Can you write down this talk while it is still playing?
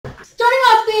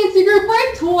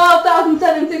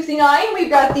12,769,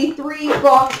 we've got the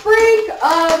 3-box break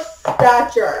of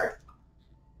Stature.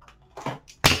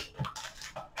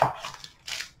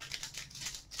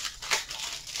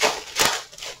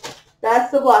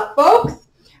 Best of luck, folks.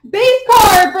 Base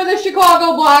card for the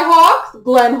Chicago Blackhawks,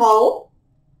 Glenn Hull.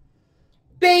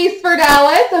 Base for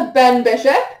Dallas of Ben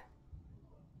Bishop.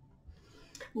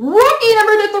 Rookie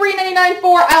number to 399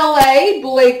 for LA,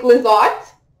 Blake Lizotte.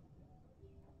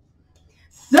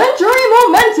 Century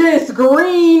Momentous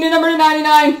green number to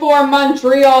 99 for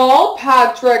Montreal,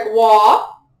 Patrick Waugh.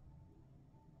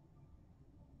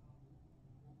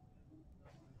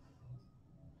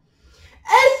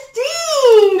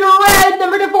 Esteemed red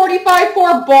number to 45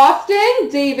 for Boston,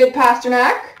 David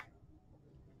Pastrnak.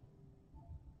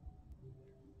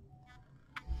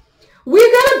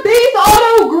 We've got a base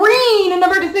auto green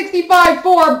number to 65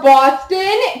 for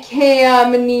Boston,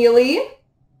 Cam Neely.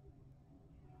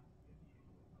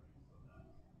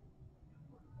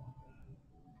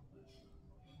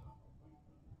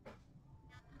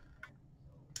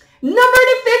 Number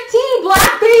to 15,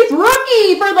 black base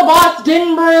rookie for the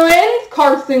Boston Bruins,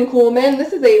 Carson Kuhlman.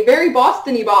 This is a very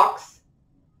Boston-y box.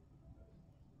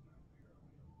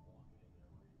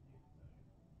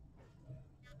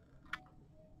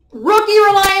 Rookie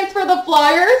Reliance for the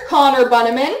Flyers, Connor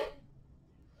Bunnaman.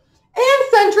 And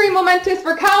Century Momentous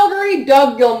for Calgary,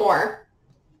 Doug Gilmour.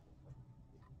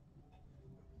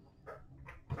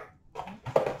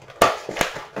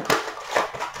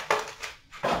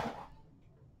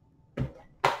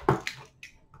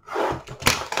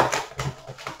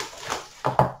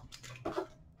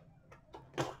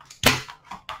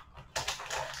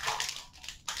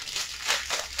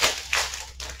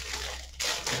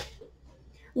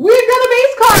 We've got a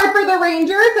base card for the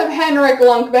Rangers of Henrik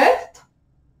Lundqvist.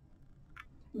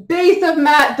 Base of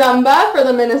Matt Dumba for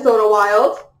the Minnesota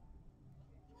Wild.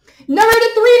 Number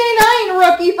to 399,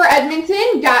 rookie for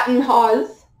Edmonton, Gatton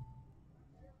Haas.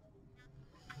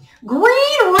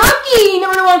 Green rookie,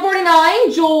 number to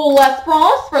 149, Joel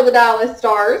Lesperance for the Dallas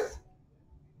Stars.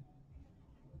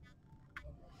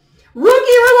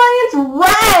 Rookie Reliance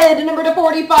red, number to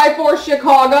 45 for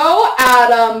Chicago,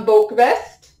 Adam Boqvist.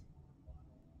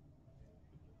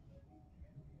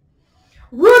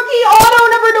 Rookie auto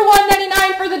number to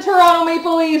 199 for the Toronto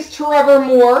Maple Leafs, Trevor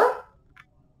Moore.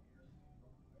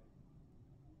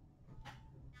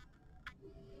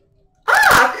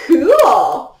 Ah,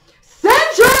 cool.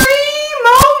 Century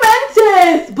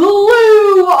Momentous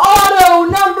blue auto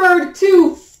number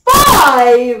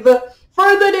 25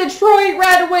 for the Detroit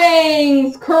Red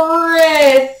Wings,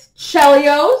 Chris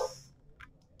Chelios.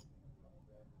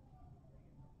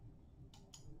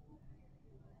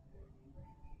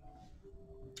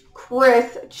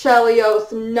 Chris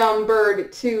Chelios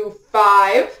numbered to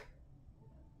 5.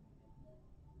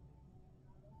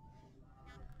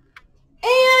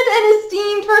 And an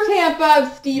esteemed for Tampa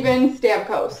of Steven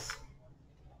Stamkos.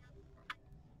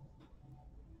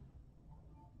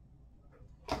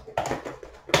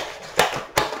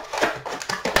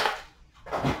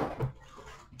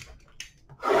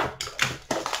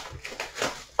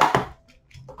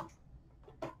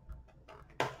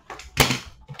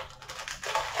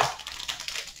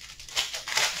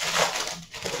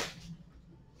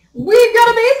 We've got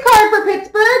a base card for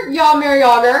Pittsburgh, Jaromir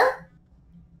Jagr.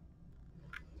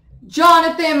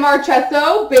 Jonathan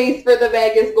Marchessault, base for the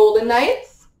Vegas Golden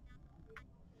Knights.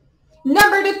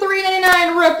 Number to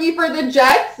 399, rookie for the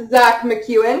Jets, Zach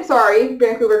McEwen. Sorry,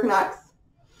 Vancouver Canucks.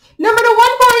 Number to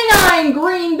 149,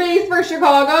 green base for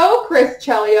Chicago, Chris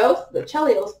Chelios. The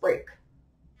Chelios break.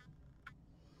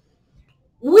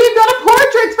 We've got a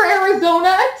portraits for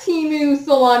Arizona, Teemu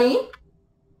Solani.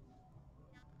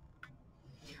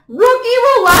 Rookie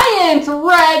Reliance,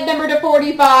 red, number to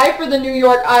 45 for the New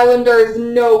York Islanders,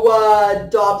 Noah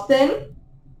Dobson.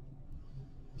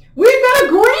 We've got a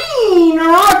green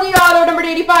rookie auto, number to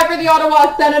 85 for the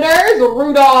Ottawa Senators,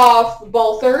 Rudolph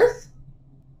Balcers.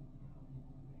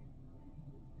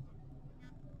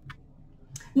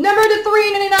 Number to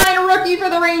 399, rookie for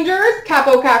the Rangers,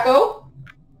 Capo Caco.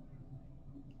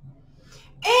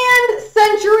 And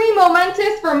Century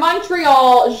Momentous for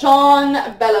Montreal, Jean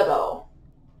Beliveau.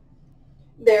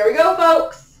 There we go,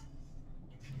 folks.